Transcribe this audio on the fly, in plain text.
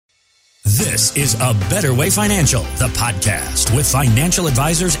This is A Better Way Financial, the podcast with financial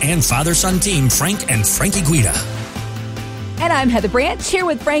advisors and father-son team Frank and Frankie Guida. And I'm Heather Branch here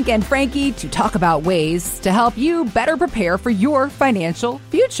with Frank and Frankie to talk about ways to help you better prepare for your financial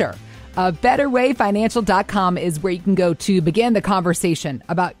future. BetterWayFinancial.com is where you can go to begin the conversation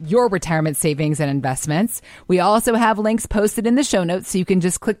about your retirement savings and investments. We also have links posted in the show notes, so you can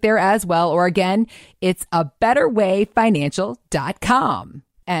just click there as well. Or again, it's BetterWayFinancial.com.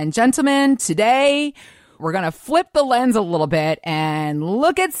 And gentlemen, today we're going to flip the lens a little bit and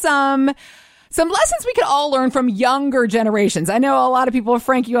look at some lessons we could all learn from younger generations. I know a lot of people,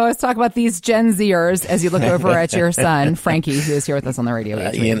 Frank, you always talk about these Gen Zers as you look over at your son, Frankie, who is here with us on the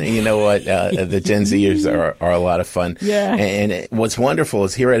radio. You know what? The Gen Zers are a lot of fun. Yeah. And what's wonderful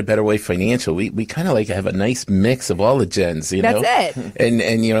is here at A Better Way Financial, we kind of like have a nice mix of all the gens, you know? That's it.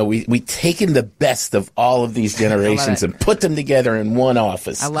 And you know, we take in the best of all of these generations and put them together in one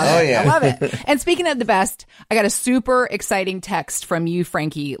office. I love it. Yeah. I love it. And speaking of the best, I got a super exciting text from you,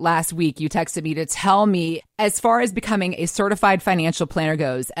 Frankie, last week. You texted me to tell me, as far as becoming a certified financial planner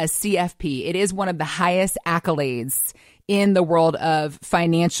goes, a CFP, it is one of the highest accolades in the world of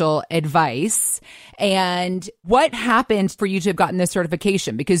financial advice. And what happened for you to have gotten this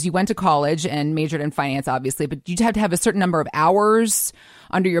certification? Because you went to college and majored in finance, obviously, but you'd have to have a certain number of hours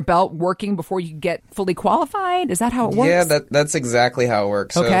under your belt working before you get fully qualified? Is that how it works? Yeah, that's exactly how it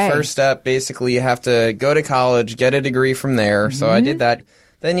works. So okay. First step, basically, you have to go to college, get a degree from there. Mm-hmm. So I did that.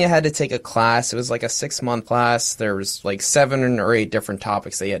 Then you had to take a class. It was like a 6-month class. There was like 7 or 8 different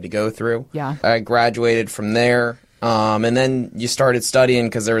topics that you had to go through. Yeah. I graduated from there. And then you started studying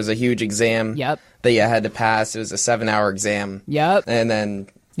because there was a huge exam that you had to pass. It was a 7-hour exam. Yep. And then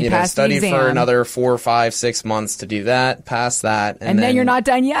you know, study for another 4, 5, 6 months to do that, pass that. And then you're not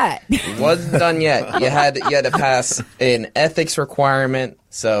done yet. Wasn't done yet. You had to pass an ethics requirement.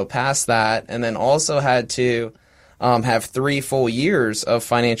 So pass that. And then also had to have 3 full years of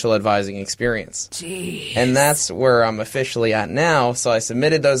financial advising experience. Jeez. And that's where I'm officially at now. So I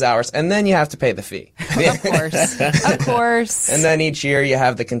submitted those hours, and then you have to pay the fee. Of course. Of course. And then each year you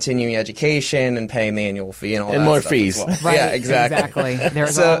have the continuing education and paying the annual fee and all and that more stuff fees. as well. Right, yeah, exactly.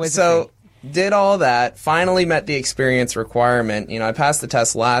 There's always a fee. Did all that, finally met the experience requirement. You know, I passed the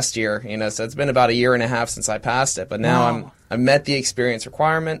test last year, you know, so it's been about 1.5 years since I passed it. But now I met the experience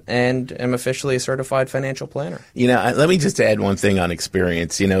requirement and am officially a certified financial planner. You know, let me just add one thing on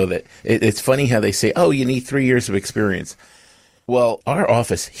experience. You know, that it's funny how they say, oh, you need 3 years of experience. Well, our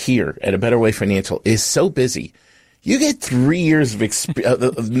office here at A Better Way Financial is so busy. You get 3 years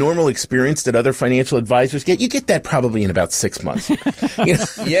of normal experience that other financial advisors get. You get that probably in about 6 months. You know?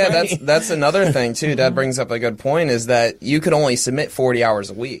 Yeah, that's another thing, too. That brings up a good point, is that you could only submit 40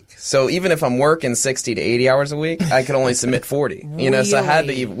 hours a week. So even if I'm working 60 to 80 hours a week, I could only submit 40. You know, so I had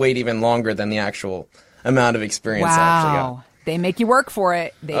to wait even longer than the actual amount of experience I actually got. They make you work for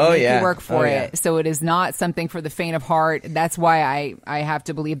it. You work for it. So it is not something for the faint of heart. That's why I have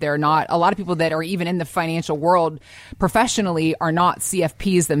to believe there are not a lot of people that are even in the financial world professionally are not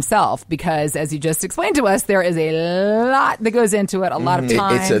CFPs themselves, because as you just explained to us, there is a lot that goes into it, a lot of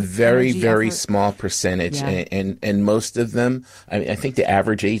time. It's a very, energy, very effort. small percentage. And most of them, I think the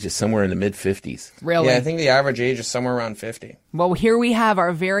average age is somewhere in the mid-50s. Really? Yeah, I think the average age is somewhere around 50. Well, here we have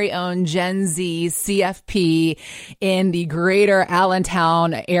our very own Gen Z CFP in the greater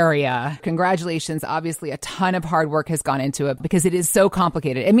Allentown area. Congratulations. Obviously, a ton of hard work has gone into it because it is so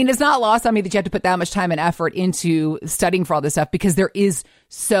complicated. I mean, it's not lost on me that you have to put that much time and effort into studying for all this stuff, because there is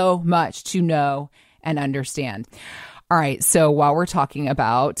so much to know and understand. All right. So while we're talking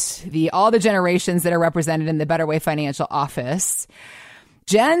about all the generations that are represented in the Better Way Financial office,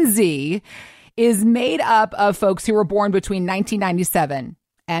 Gen Z is made up of folks who were born between 1997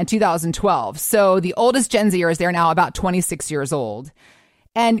 and 2012. So the oldest Gen Zers, they're now about 26 years old.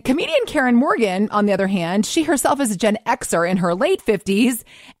 And comedian Karen Morgan, on the other hand, she herself is a Gen Xer in her late 50s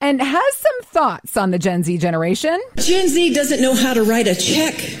and has some thoughts on the Gen Z generation. Gen Z doesn't know how to write a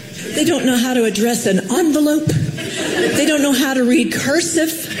check. They don't know how to address an envelope. They don't know how to read cursive.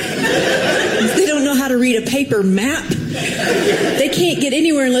 They don't know how to read a paper map. They can't get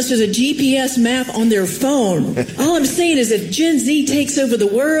anywhere unless there's a GPS map on their phone. All I'm saying is if Gen Z takes over the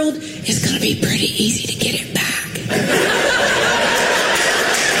world, it's going to be pretty easy to get it back.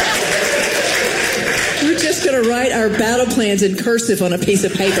 We're just going to write our battle plans in cursive on a piece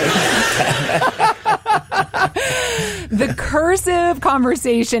of paper. The cursive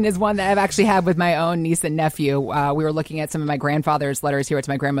conversation is one that I've actually had with my own niece and nephew. We were looking at some of my grandfather's letters here to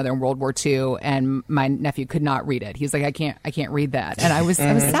my grandmother in World War II, and my nephew could not read it. He's like, I can't read that. And I was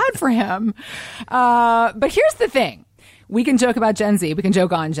sad for him. But here's the thing. We can joke about Gen Z. We can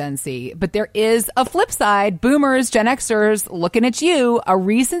joke on Gen Z. But there is a flip side. Boomers, Gen Xers, looking at you. A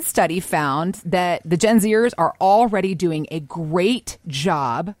recent study found that the Gen Zers are already doing a great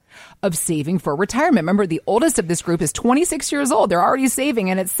job of saving for retirement. Remember, the oldest of this group is 26 years old. They're already saving,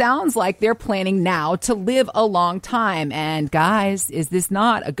 and it sounds like they're planning now to live a long time. And guys, is this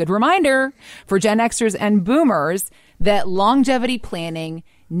not a good reminder for Gen Xers and Boomers that longevity planning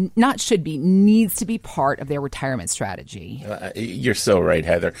needs to be part of their retirement strategy? You're so right,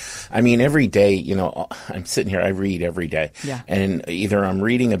 Heather. I mean, every day, I'm sitting here, I read every day. Yeah. And either I'm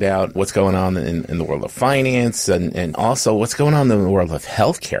reading about what's going on in the world of finance and also what's going on in the world of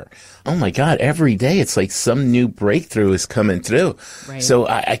healthcare. Oh my God, every day it's like some new breakthrough is coming through. Right. So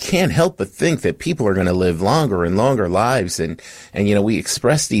I can't help but think that people are going to live longer and longer lives. And we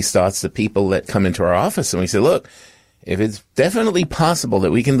express these thoughts to people that come into our office and we say, look, if it's definitely possible that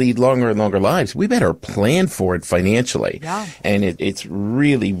we can lead longer and longer lives, we better plan for it financially. Yeah. And it's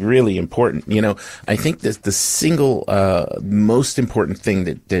really, really important. I think that the single most important thing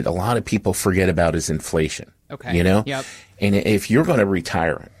that a lot of people forget about is inflation. Okay. Yep. And if you're going to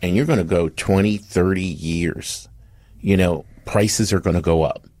retire and you're going to go 20, 30 years, prices are going to go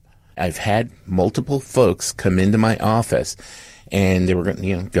up. I've had multiple folks come into my office and they were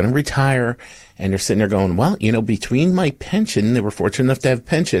going to retire, and they're sitting there going, well, between my pension, they were fortunate enough to have a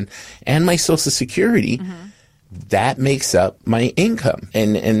pension, and my Social Security, that makes up my income.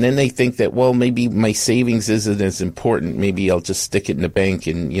 And then they think that, well, maybe my savings isn't as important. Maybe I'll just stick it in the bank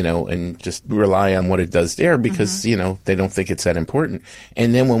and, and just rely on what it does there because, they don't think it's that important.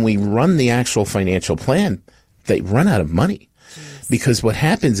 And then when we run the actual financial plan, they run out of money. Because what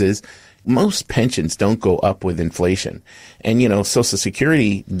happens is, most pensions don't go up with inflation. And, Social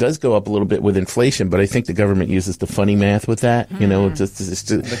Security does go up a little bit with inflation, but I think the government uses the funny math with that.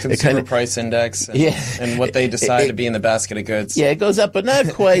 The consumer price index and what they decide to be in the basket of goods. Yeah, it goes up, but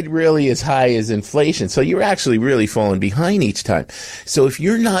not quite really as high as inflation. So you're actually really falling behind each time. So if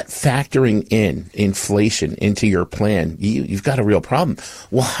you're not factoring in inflation into your plan, you've got a real problem.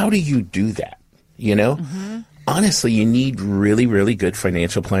 Well, how do you do that? Honestly, you need really, really good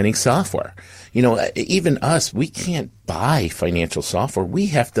financial planning software. Even us, we can't buy financial software. We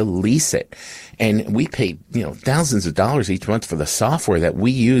have to lease it. And we pay, thousands of dollars each month for the software that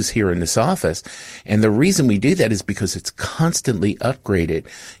we use here in this office. And the reason we do that is because it's constantly upgraded.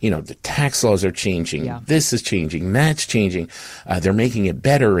 The tax laws are changing. Yeah. This is changing. That's changing. They're making it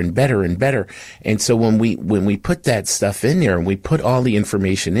better and better and better. And so when we put that stuff in there and we put all the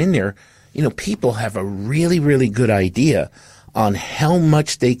information in there, people have a really, really good idea on how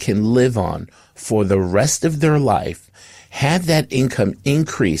much they can live on for the rest of their life, have that income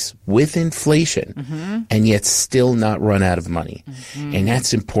increase with inflation, and yet still not run out of money. And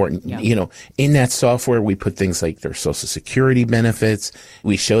that's important. Yeah. In that software, we put things like their Social Security benefits.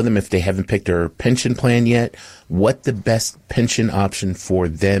 We show them if they haven't picked their pension plan yet, what the best pension option for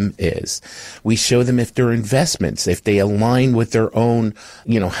them is. We show them if their investments, if they align with their own,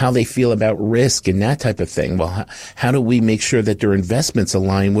 how they feel about risk and that type of thing. Well, how do we make sure that their investments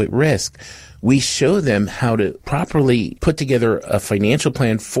align with risk? We show them how to properly put together a financial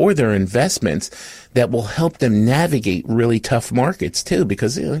plan for their investments that will help them navigate really tough markets too,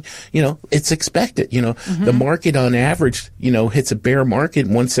 because, it's expected. The market on average, hits a bear market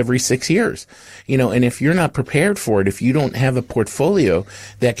once every 6 years, and if you're not prepared for it, if you don't have a portfolio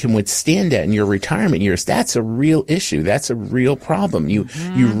that can withstand that in your retirement years, that's a real issue. That's a real problem. You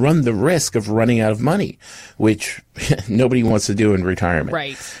run the risk of running out of money, which nobody wants to do in retirement.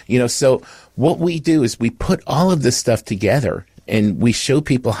 Right. So what we do is we put all of this stuff together and we show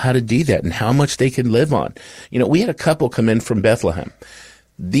people how to do that and how much they can live on. We had a couple come in from Bethlehem.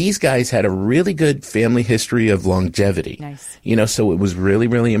 These guys had a really good family history of longevity. Nice. So it was really,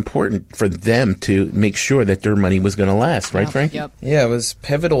 really important for them to make sure that their money was going to last. Right, Frank? Yep. Yeah, it was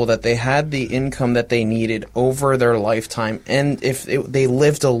pivotal that they had the income that they needed over their lifetime. And if they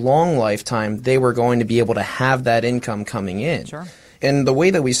lived a long lifetime, they were going to be able to have that income coming in. Sure. And the way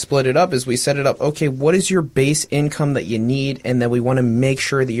that we split it up is we set it up, okay, what is your base income that you need? And then we want to make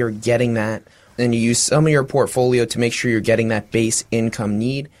sure that you're getting that. And you use some of your portfolio to make sure you're getting that base income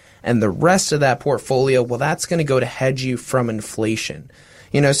need. And the rest of that portfolio, well, that's going to go to hedge you from inflation.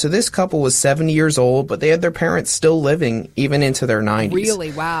 So this couple was 70 years old, but they had their parents still living even into their 90s.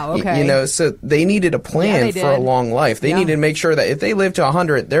 Really? Wow. Okay. So they needed a plan for a long life. They needed to make sure that if they live to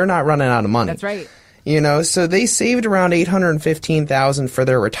 100, they're not running out of money. That's right. So they saved around $815,000 for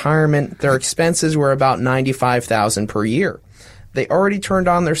their retirement. Their expenses were about $95,000 per year. They already turned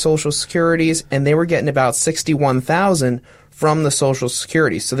on their Social Securities, and they were getting about $61,000 from the Social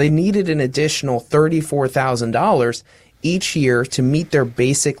Security. So they needed an additional $34,000 each year to meet their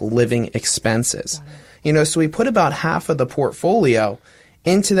basic living expenses. So we put about half of the portfolio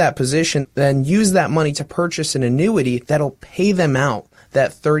into that position, then use that money to purchase an annuity that'll pay them out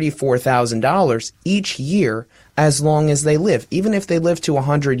that $34,000 each year as long as they live. Even if they live to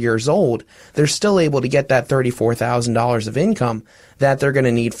 100 years old, they're still able to get that $34,000 of income that they're going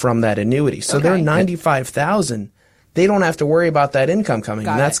to need from that annuity. So they're $95,000. They don't have to worry about that income coming.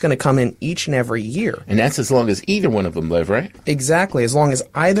 And that's going to come in each and every year. And that's as long as either one of them live, right? Exactly. As long as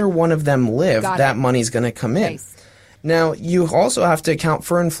either one of them live, that money's going to come in. Nice. Now, you also have to account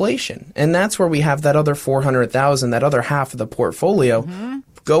for inflation. And that's where we have that other $400,000, that other half of the portfolio,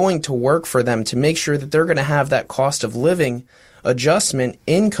 going to work for them to make sure that they're going to have that cost of living adjustment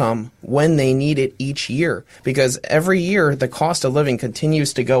income when they need it each year. Because every year, the cost of living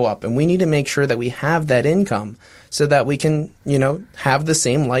continues to go up. And we need to make sure that we have that income so that we can, have the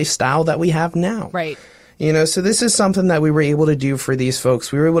same lifestyle that we have now. Right. So this is something that we were able to do for these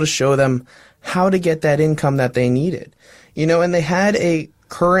folks. We were able to show them how to get that income that they needed. And they had a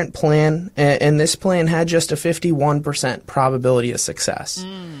current plan, and this plan had just a 51% probability of success.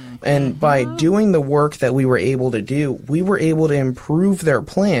 And by doing the work that we were able to do, we were able to improve their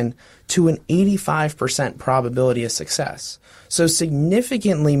plan to an 85% probability of success. So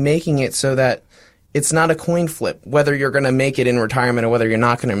significantly making it so that it's not a coin flip, whether you're going to make it in retirement or whether you're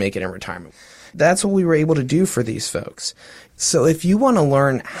not going to make it in retirement. That's what we were able to do for these folks. So if you want to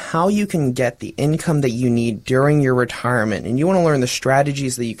learn how you can get the income that you need during your retirement, and you want to learn the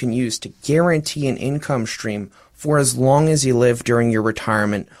strategies that you can use to guarantee an income stream for as long as you live during your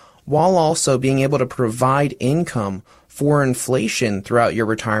retirement, while also being able to provide income for inflation throughout your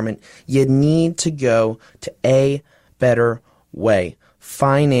retirement, you need to go to A Better Way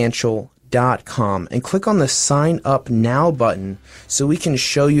Financial.com and click on the Sign Up Now button so we can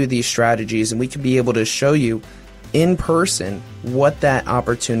show you these strategies and we can be able to show you in person what that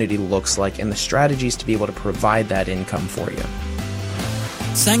opportunity looks like and the strategies to be able to provide that income for you.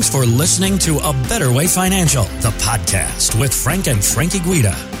 Thanks for listening to A Better Way Financial, the podcast with Frank and Frankie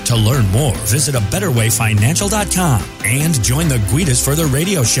Guida. To learn more, visit abetterwayfinancial.com and join the Guidas for the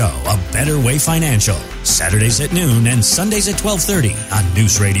radio show, A Better Way Financial, Saturdays at noon and Sundays at 12:30 on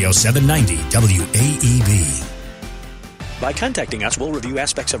News Radio 790 WAEB. By contacting us, we'll review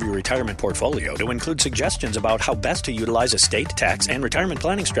aspects of your retirement portfolio to include suggestions about how best to utilize estate, tax, and retirement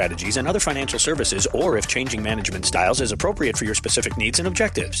planning strategies and other financial services, or if changing management styles is appropriate for your specific needs and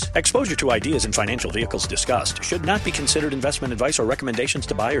objectives. Exposure to ideas and financial vehicles discussed should not be considered investment advice or recommendations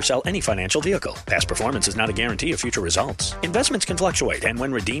to buy or sell any financial vehicle. Past performance is not a guarantee of future results. Investments can fluctuate, and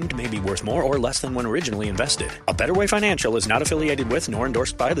when redeemed may be worth more or less than when originally invested. A Better Way Financial is not affiliated with nor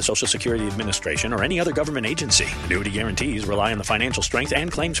endorsed by the Social Security Administration or any other government agency. Annuity guarantees rely on the financial strength and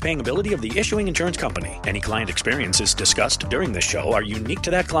claims-paying ability of the issuing insurance company. Any client experiences discussed during this show are unique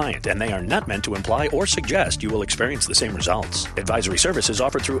to that client, and they are not meant to imply or suggest you will experience the same results. Advisory services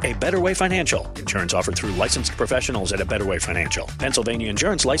offered through A Better Way Financial. Insurance offered through licensed professionals at A Better Way Financial. Pennsylvania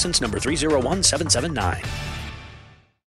Insurance License number 301779.